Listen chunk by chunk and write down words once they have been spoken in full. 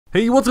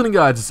Hey, what's going on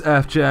guys, it's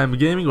FJM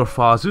Gaming or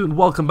Fazu, and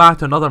welcome back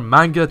to another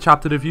manga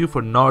chapter review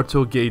for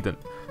Naruto Gaiden.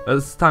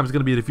 This time is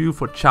going to be a review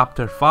for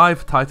chapter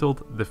 5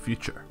 titled The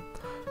Future.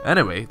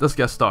 Anyway, let's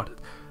get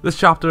started. This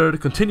chapter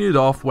continued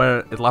off where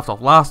it left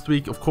off last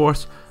week, of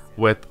course,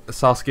 with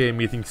Sasuke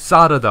meeting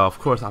Sarada, of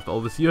course, after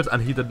all these years,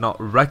 and he did not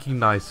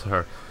recognize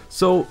her.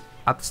 So,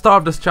 at the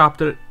start of this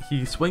chapter,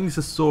 he swings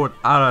his sword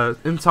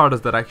in Sarada's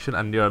direction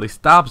and nearly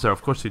stabs her.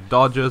 Of course, he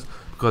dodges,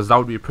 because that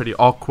would be pretty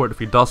awkward if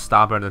he does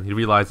stab her and then he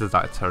realizes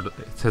that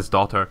it's his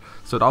daughter.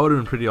 So that would have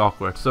been pretty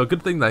awkward. So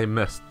good thing that he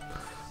missed.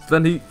 So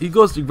then he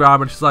goes to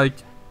grab her and she's like,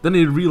 then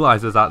he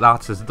realizes that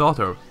that's his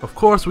daughter. Of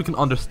course we can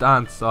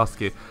understand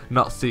Sasuke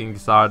not seeing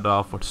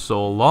Sarada for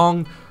so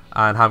long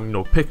and having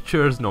no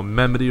pictures, no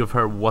memory of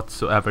her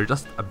whatsoever,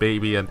 just a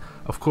baby, and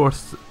of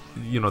course,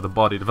 you know, the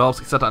body develops,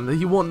 etc. And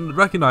he won't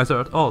recognize her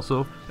at all.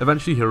 So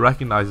eventually he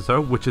recognizes her,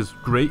 which is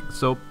great.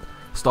 So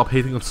stop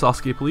hating on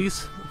Sasuke,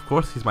 please. Of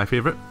course, he's my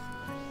favorite.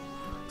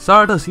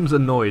 Sarada seems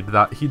annoyed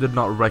that he did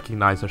not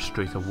recognize her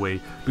straight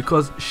away,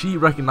 because she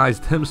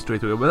recognized him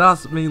straight away, but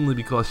that's mainly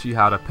because she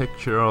had a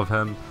picture of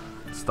him,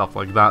 stuff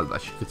like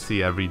that she could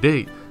see every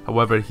day.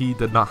 However, he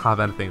did not have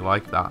anything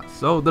like that,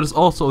 so there's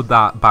also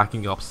that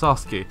backing up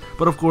Sasuke.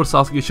 But of course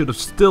Sasuke should have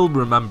still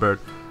remembered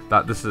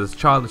that this is his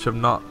child and should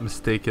have not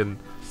mistaken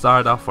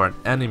Sarada for an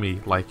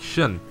enemy like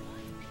Shin.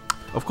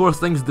 Of course,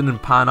 things didn't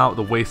pan out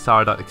the way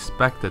Sarada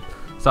expected.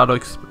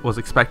 Sarada was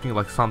expecting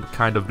like some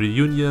kind of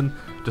reunion,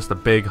 just a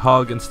big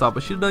hug and stuff,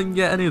 but she didn't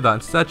get any of that.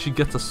 Instead, she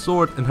gets a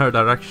sword in her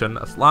direction,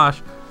 a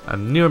slash,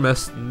 and near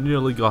miss,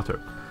 nearly got her.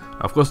 Now,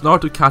 of course,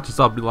 Naruto catches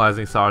up,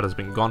 realizing Sarada's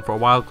been gone for a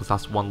while, because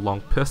that's one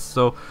long piss,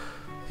 so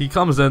he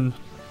comes in,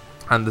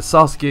 and the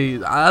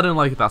Sasuke, I didn't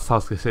like that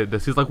Sasuke said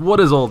this. He's like,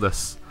 what is all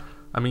this?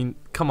 I mean,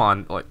 come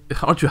on, like,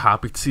 aren't you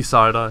happy to see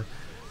Sarada?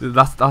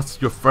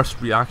 That's your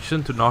first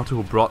reaction to Naruto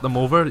who brought them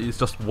over. It's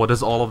just, what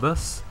is all of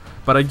this?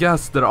 But I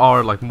guess there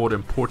are like more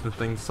important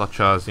things, such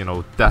as, you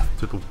know, death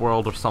to the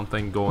world or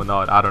something going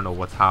on. I don't know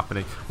what's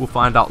happening. We'll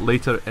find out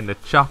later in the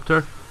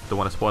chapter. Don't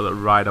want to spoil it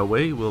right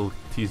away. We'll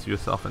tease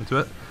yourself into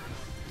it.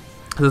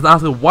 He's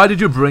asking, why did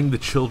you bring the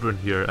children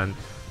here? And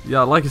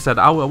yeah, like I said,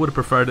 I would have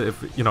preferred it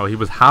if, you know, he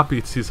was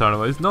happy to see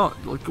Sarada. He's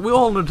not, like, we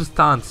all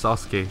understand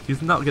Sasuke.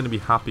 He's not going to be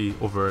happy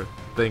over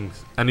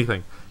things,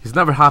 anything. He's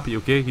never happy,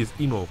 okay? He's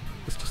emo.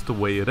 It's just the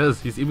way it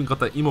is. He's even got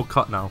that emo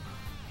cut now.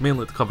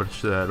 Mainly to cover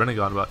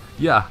Sharingan, but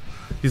yeah,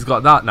 he's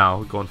got that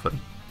now going for him.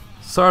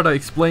 Sarada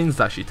explains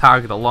that she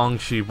tagged along,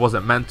 she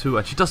wasn't meant to,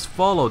 and she just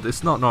followed.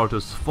 It's not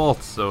Naruto's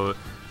fault, so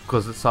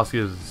because Sasuke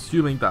is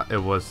assuming that it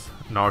was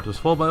Naruto's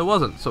fault, but it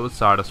wasn't, so it's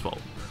Sarada's fault.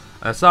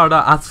 And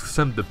Sarada asks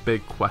him the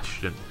big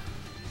question: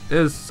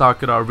 is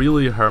Sakura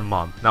really her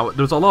mom? Now,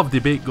 there's a lot of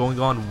debate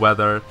going on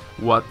whether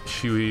what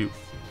she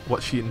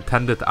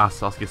intended to ask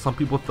Sasuke. Some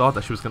people thought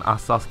that she was going to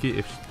ask Sasuke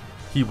if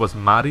he was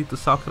married to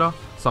Sakura.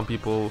 Some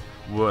people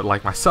were,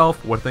 like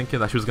myself, were thinking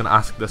that she was going to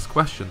ask this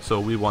question, so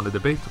we won the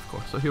debate, of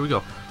course. So here we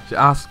go. She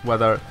asked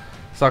whether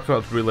Sakura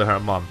was really her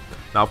mom.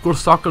 Now, of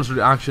course, Sakura's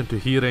reaction to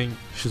hearing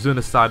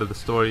Shizune's side of the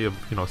story of,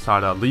 you know,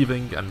 Sarada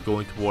leaving and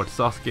going towards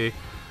Sasuke,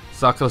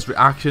 Sakura's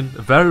reaction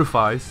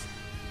verifies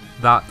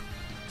that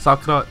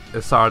Sakura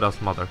is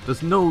Sarada's mother.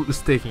 There's no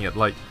mistaking it.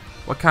 Like,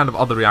 what kind of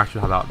other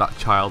reaction had that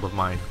child of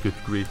mine? Good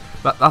grief.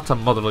 That's a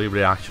motherly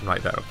reaction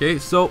right there, okay?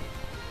 So,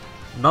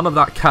 none of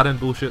that Karen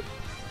bullshit.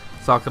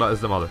 Sakura is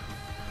the mother.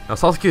 Now,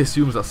 Sasuke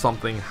assumes that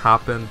something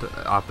happened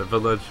at the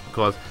village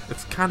because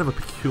it's kind of a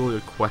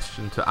peculiar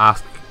question to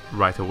ask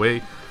right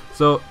away.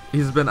 So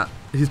he's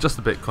just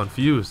a bit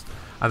confused.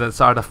 And then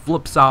Sarada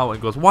flips out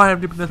and goes, "Why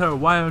haven't you been with her?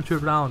 Why aren't you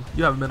around?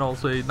 You haven't been all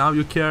day. Now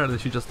you care." And then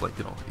she just, like,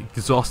 you know,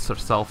 exhausts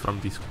herself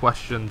from these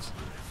questions.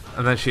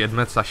 And then she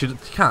admits that she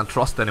can't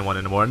trust anyone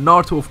anymore. And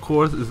Naruto, of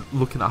course, is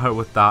looking at her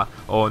with that,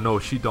 "Oh no,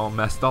 she done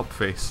messed up"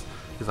 face.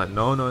 He's like,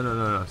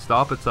 no,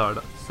 stop it,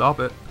 Sarada,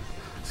 stop it.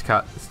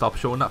 Stop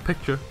showing that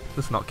picture.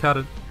 It's not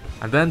Karen.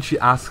 And then she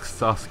asks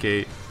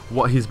Sasuke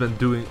what he's been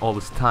doing all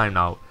this time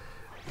now.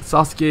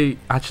 Sasuke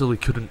actually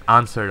couldn't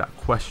answer that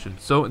question,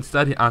 so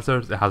instead he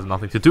answers, "It has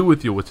nothing to do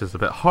with you," which is a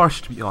bit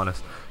harsh, to be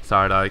honest.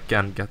 Sarada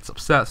again gets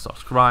upset,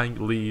 starts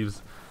crying,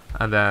 leaves,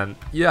 and then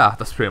yeah,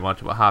 that's pretty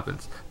much what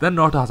happens. Then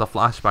Naruto has a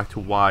flashback to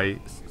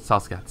why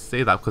Sasuke had to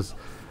say that, because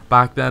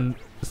back then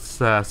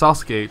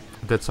Sasuke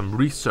did some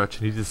research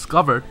and he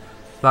discovered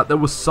that there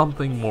was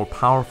something more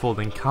powerful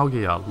than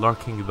Kaguya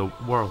lurking in the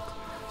world.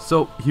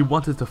 So he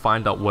wanted to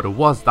find out what it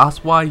was.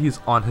 That's why he's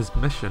on his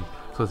mission.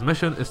 So his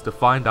mission is to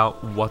find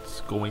out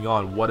what's going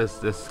on. What is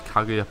this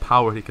Kaguya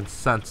power he can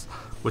sense,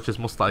 which is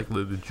most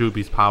likely the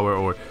Jubi's power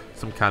or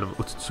some kind of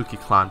Akatsuki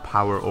clan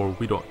power, or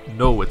we don't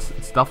know.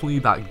 It's definitely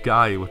that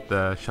guy with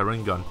the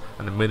Sharingan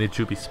and the mini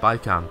Jubi spy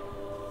cam.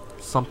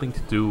 Something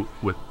to do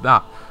with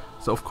that.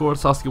 So of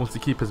course Sasuke wants to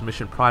keep his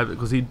mission private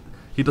because he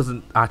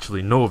doesn't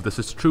actually know if this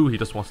is true. He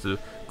just wants to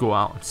go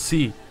out and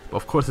see. But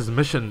of course his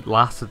mission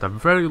lasted a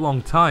very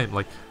long time,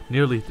 like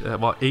nearly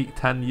about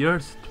 8-10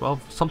 years,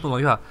 12, something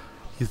like that.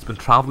 He's been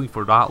traveling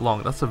for that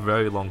long. That's a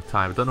very long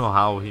time. I don't know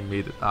how he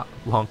made it that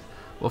long.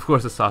 Well, of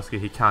course it's Sasuke,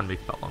 he can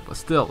make it that long, but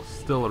still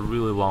a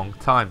really long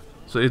time.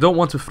 So they don't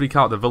want to freak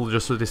out the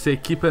villagers, so they say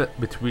keep it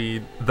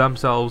between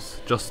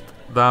themselves, just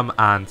them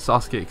and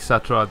Sasuke,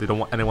 etc. They don't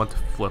want anyone to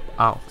flip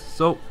out.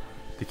 So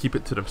they keep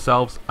it to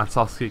themselves, and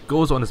Sasuke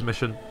goes on his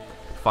mission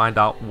to find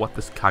out what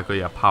this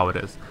Kaguya power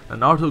is.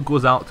 And Naruto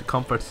goes out to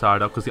comfort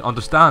Sarada because he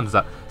understands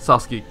that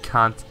Sasuke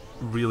can't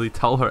really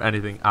tell her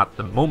anything at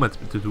the moment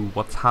to do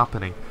what's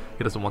happening.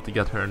 He doesn't want to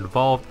get her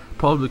involved,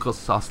 probably because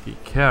Sasuke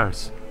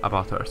cares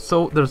about her.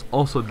 So there's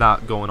also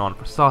that going on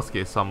for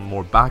Sasuke, some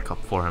more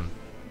backup for him.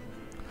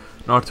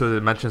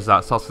 Naruto mentions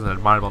that Sasuke's an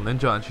admirable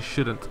ninja and she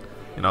shouldn't,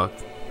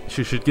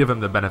 she should give him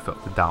the benefit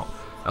of the doubt.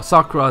 Now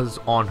Sakura is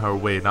on her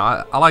way.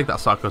 Now I like that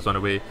Sakura's on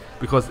her way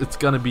because it's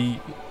gonna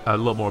be a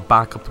little more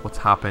backup to what's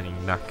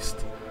happening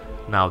next.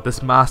 Now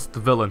this masked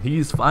villain,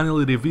 he's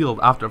finally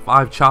revealed after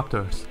 5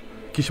 chapters.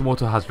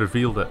 Kishimoto has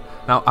revealed it.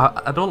 Now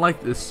I don't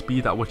like the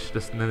speed at which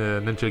this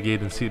Ninja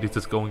Gaiden series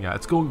is going at.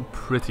 It's going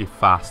pretty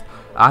fast.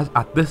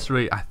 At this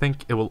rate, I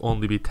think it will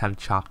only be 10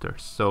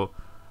 chapters. So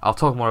I'll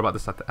talk more about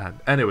this at the end.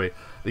 Anyway,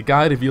 the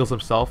guy reveals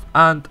himself,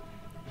 and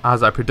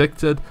as I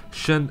predicted,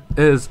 Shin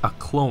is a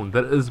clone.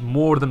 There is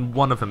more than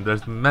one of him.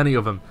 There's many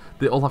of them.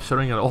 They all have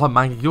Sharingan. They all have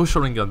MANGEKYOU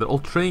SHARINGAN. They're all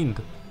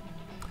trained.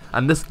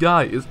 And this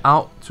guy is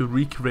out to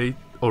recreate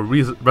or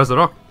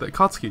resurrect the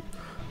Akatsuki.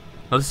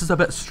 Now this is a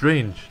bit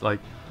strange.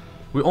 Like,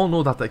 we all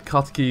know that the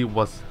Akatsuki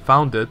was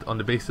founded on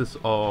the basis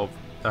of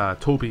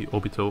Tobi,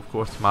 Obito, of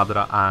course,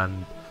 Madara,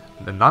 and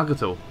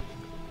Nagato.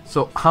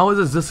 So how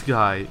does this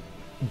guy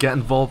get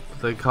involved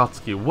with the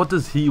Akatsuki? What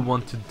does he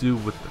want to do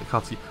with the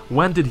Akatsuki?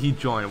 When did he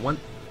join?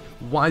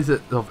 Why is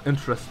it of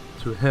interest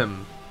to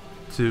him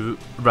to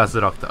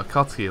resurrect the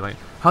Akatsuki? Like,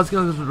 how's he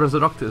gonna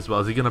resurrect it as well?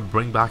 Is he gonna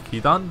bring back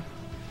Hidan?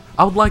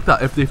 I would like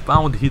that if they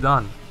found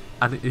Hidan,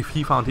 and if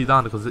he found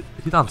Hidan, because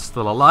Hidan's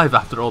still alive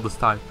after all this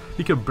time.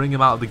 He could bring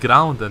him out of the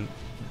ground, and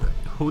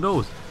who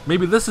knows?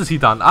 Maybe this is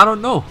Hidan. I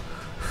don't know.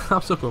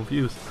 I'm so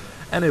confused.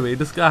 Anyway,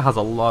 this guy has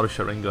a lot of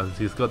Sharingans.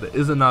 He's got the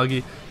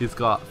Izanagi, he's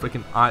got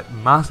freaking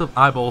massive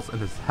eyeballs in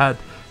his head,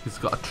 he's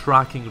got a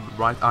tracking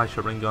right eye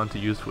Sharingan to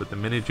use with the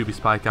mini Jubi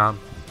spy cam.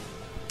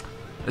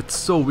 It's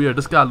so weird.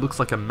 This guy looks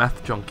like a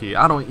meth junkie.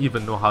 I don't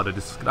even know how to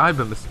describe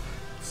him. It's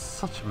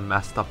such a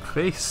messed up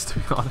face, to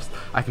be honest.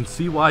 I can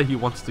see why he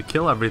wants to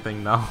kill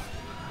everything now,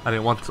 and he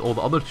wants all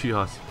the other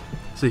Uchihas,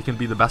 so he can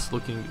be the best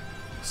looking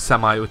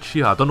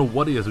semi-Uchiha. I don't know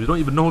what he is. We don't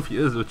even know if he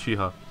is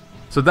Uchiha.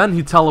 So then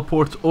he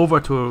teleports over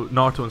to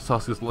Naruto and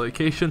Sasuke's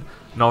location.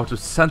 Naruto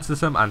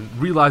senses him and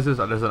realizes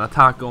that there's an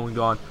attack going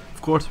on.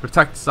 Of course,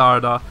 protects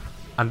Sarada.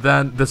 And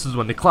then this is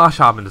when the clash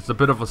happens. It's a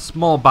bit of a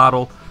small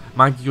battle.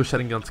 MANGEKYOU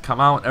Sharingans come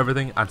out,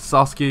 everything, and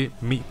Sasuke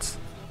meets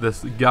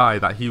this guy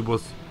that he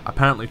was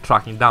apparently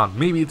tracking down.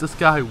 Maybe it's this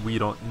guy, we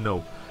don't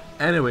know.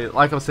 Anyway,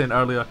 like I was saying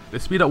earlier, the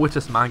speed at which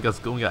this manga is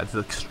going at is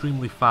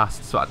extremely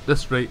fast. So at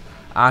this rate,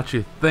 I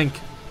actually think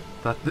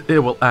that it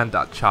will end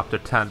at chapter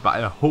 10, but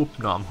I hope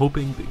not. I'm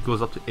hoping it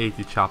goes up to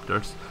 80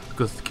 chapters,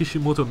 because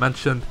Kishimoto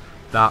mentioned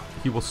that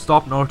he will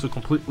stop Naruto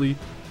completely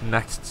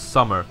next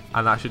summer,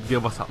 and that should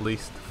give us at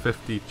least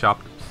 50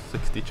 chapters,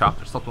 60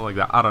 chapters, something like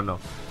that. I don't know.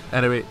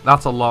 Anyway,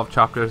 that's a lot of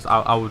chapters.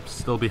 I would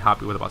still be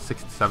happy with about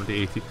 60, 70,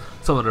 80,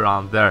 something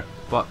around there,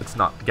 but it's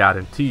not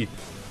guaranteed.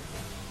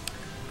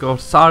 Of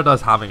course,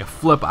 Sarada's having a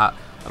flip at,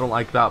 I don't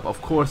like that, but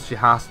of course she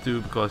has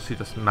to, because she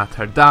just met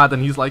her dad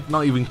and he's like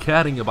not even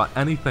caring about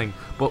anything.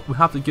 But we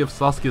have to give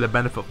Sasuke the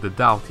benefit of the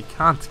doubt. He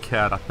can't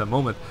care at the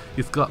moment.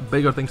 He's got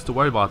bigger things to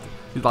worry about.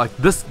 He's like,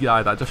 this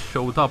guy that just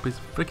showed up, he's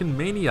a freaking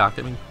maniac.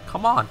 I mean,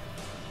 come on.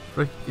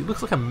 He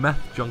looks like a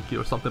meth junkie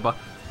or something, but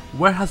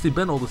where has he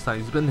been all this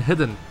time? He's been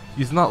hidden.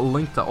 He's not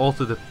linked at all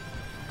to the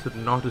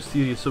Naruto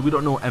series, so we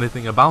don't know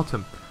anything about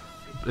him.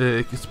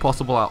 It's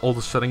possible that all the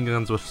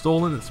Sharingans were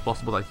stolen. It's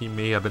possible that he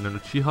may have been an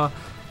Uchiha.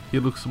 He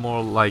looks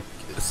more like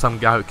some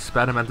guy who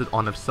experimented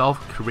on himself,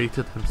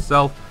 created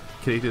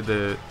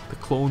the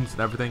clones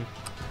and everything.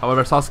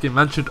 However, Sasuke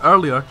mentioned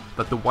earlier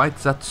that the white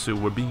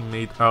Zetsu were being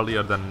made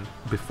earlier than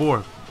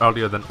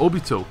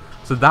Obito.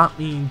 So that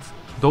means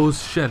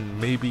those Shin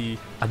may be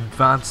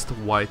advanced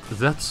white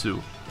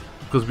Zetsu,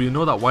 because we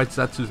know that white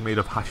Zetsu is made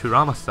of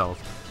Hashirama cells.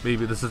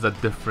 Maybe this is a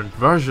different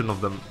version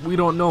of them. We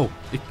don't know.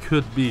 It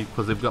could be,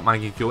 because they've got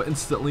MANGEKYOU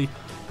instantly.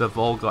 They've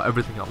all got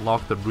everything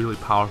unlocked. They're really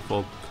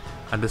powerful.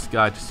 And this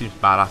guy just seems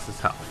badass as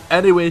hell.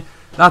 Anyway,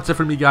 that's it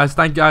for me, guys.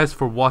 Thank you guys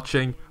for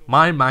watching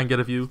my manga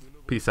review.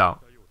 Peace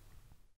out.